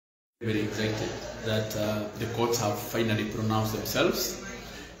Very excited that the courts have finally pronounced themselves,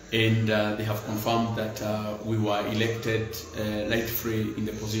 and they have confirmed that we were elected right-free in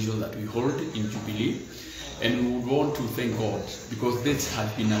the position that we hold in Jubilee. And we would want to thank God, because this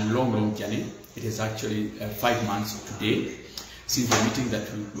has been a long journey. It is actually 5 months today since the meeting that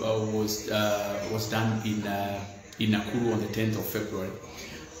was done in Nakuru on the 10th of February,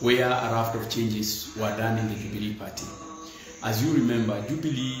 where a raft of changes were done in the Jubilee Party. As you remember,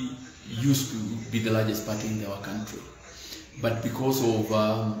 Jubilee used to be the largest party in our country, but because of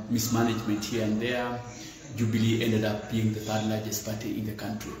mismanagement here and there, Jubilee ended up being the third largest party in the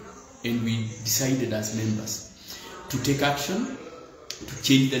country. And we decided as members to take action, to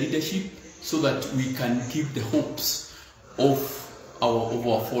change the leadership, so that we can keep the hopes of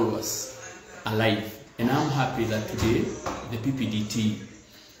our followers alive. And I'm happy that today the PPDT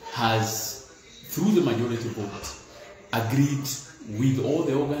has, through the majority vote, agreed with all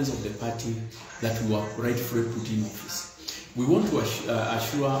the organs of the party that we were rightfully put in office. We want to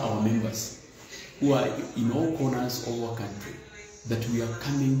assure our members who are in all corners of our country that we are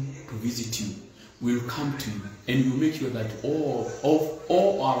coming to visit you. We'll come to you, and we'll make sure that all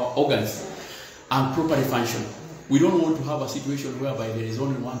our organs are properly functional. We don't want to have a situation whereby there is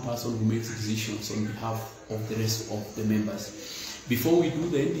only one person who makes decisions on behalf of the rest of the members. Before we do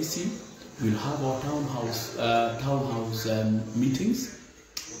the NDC, we'll have our town hall meetings,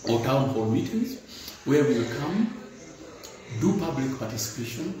 where we will come, do public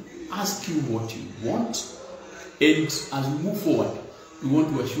participation, ask you what you want, and as we move forward, we want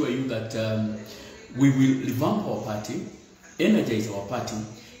to assure you that we will revamp our party, energize our party,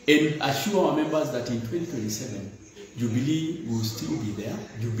 and assure our members that in 2027, Jubilee will still be there.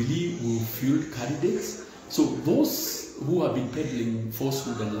 Jubilee will field candidates. So those who have been peddling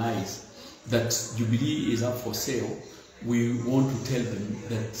falsehood and lies that Jubilee is up for sale, we want to tell them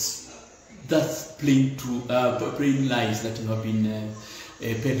that that's plain lies that you have been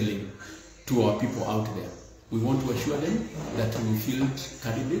peddling to our people out there. We want to assure them that we will field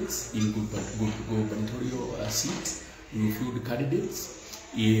candidates in gubernatorial seats, we will field candidates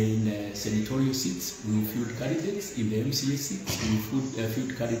in senatorial seats, we will field candidates in the MCA seats, we will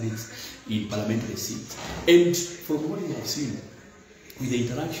field candidates in parliamentary seats. And from what we have seen, with the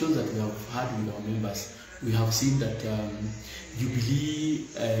interactions that we have had with our members, we have seen that Jubilee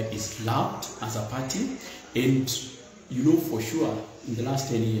is loved as a party, and you know for sure in the last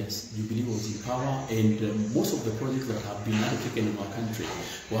 10 years, Jubilee was in power, and most of the projects that have been undertaken in our country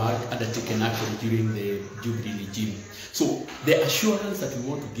were undertaken actually during the Jubilee regime. So the assurance that we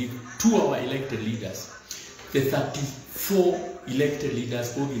want to give to our elected leaders, the 34 elected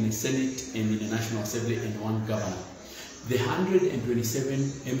leaders, both in the Senate and in the National Assembly, and one governor, the 127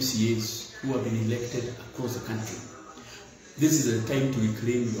 MCAs who have been elected across the country. This is a time to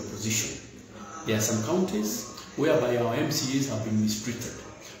reclaim your position. There are some counties whereby our MCAs have been mistreated.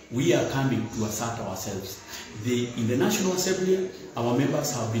 We are coming to assert ourselves. In the National Assembly, our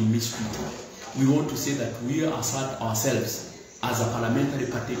members have been mistreated. We want to say that we assert ourselves as a parliamentary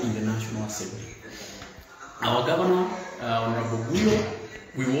party in the National Assembly. Our governor, Honorable Uhuru,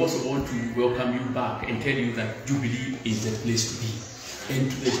 we also want to welcome you back and tell you that Jubilee is the place to be. And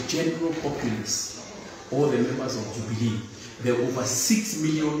to the general populace, all the members of Jubilee, there are over 6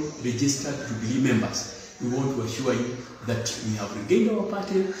 million registered Jubilee members. We want to assure you that we have regained our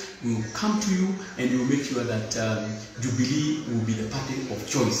party, we will come to you, and we will make sure that Jubilee will be the party of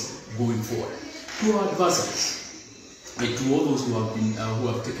choice going forward. To our adversaries, and to all those who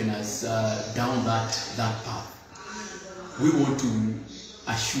have taken us down that path, we want to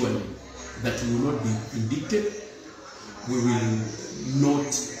assure you that we will not be vindictive, we will not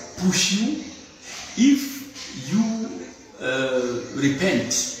push you. If you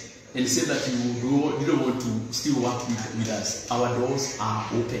repent and say that you don't want to still work with us, our doors are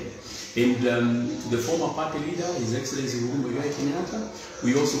open. And to the former party leader, His Excellency Uhuru Kenyatta,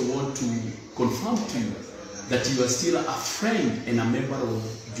 we also want to confirm to you that you are still a friend and a member of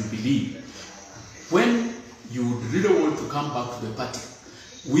Jubilee. When you really want to come back to the party,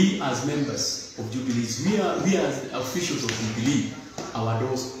 we as members of Jubilee, we as officials of Jubilee, our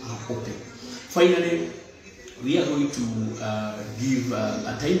doors are open. Finally, we are going to give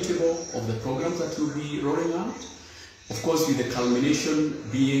a timetable of the programs that will be rolling out. Of course, with the culmination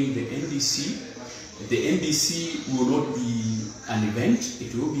being the NDC. The NDC will not be an event,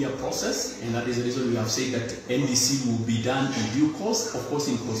 it will be a process, and that is the reason we have said that NDC will be done in due course, of course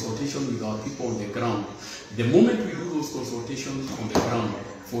in consultation with our people on the ground. The moment we do those consultations on the ground,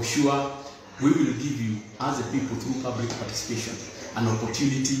 for sure, we will give you, as a people, through public participation, an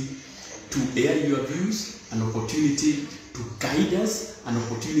opportunity to air your views, an opportunity to guide us, an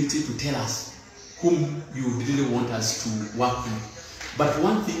opportunity to tell us whom you really want us to work with. But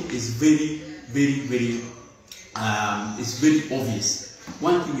one thing is very obvious.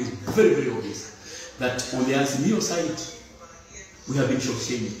 One thing is very obvious, that on the Azimio side, we have been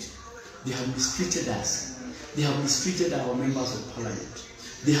short-changed. They have mistreated us. They have mistreated our members of parliament.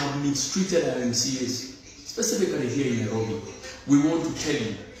 They have mistreated our MCAs, specifically here in Nairobi. We want to tell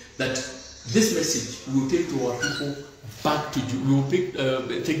you that this message we will take to our people back to you. We will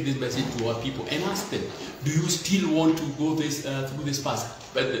take this message to our people and ask them, do you still want to go through this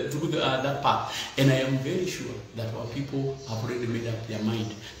path, that path? And I am very sure that our people have already made up their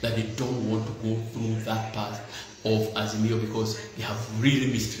mind that they don't want to go through that path of Azimio because they have really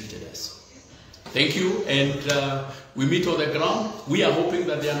mistreated us. Thank you, and we meet on the ground. We are hoping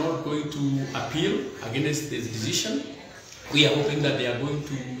that they are not going to appeal against this decision. We are hoping that they are going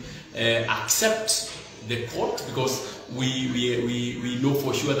to accept the court, because we know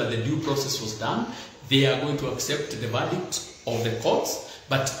for sure that the due process was done. They are going to accept the verdict of the courts.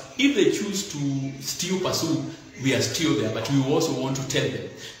 But if they choose to still pursue, we are still there. But we also want to tell them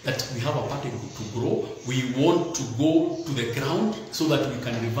that we have a party to grow. We want to go to the ground so that we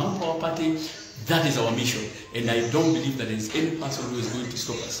can revamp our party. That is our mission. And I don't believe that there is any person who is going to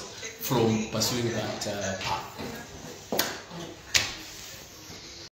stop us from pursuing that path.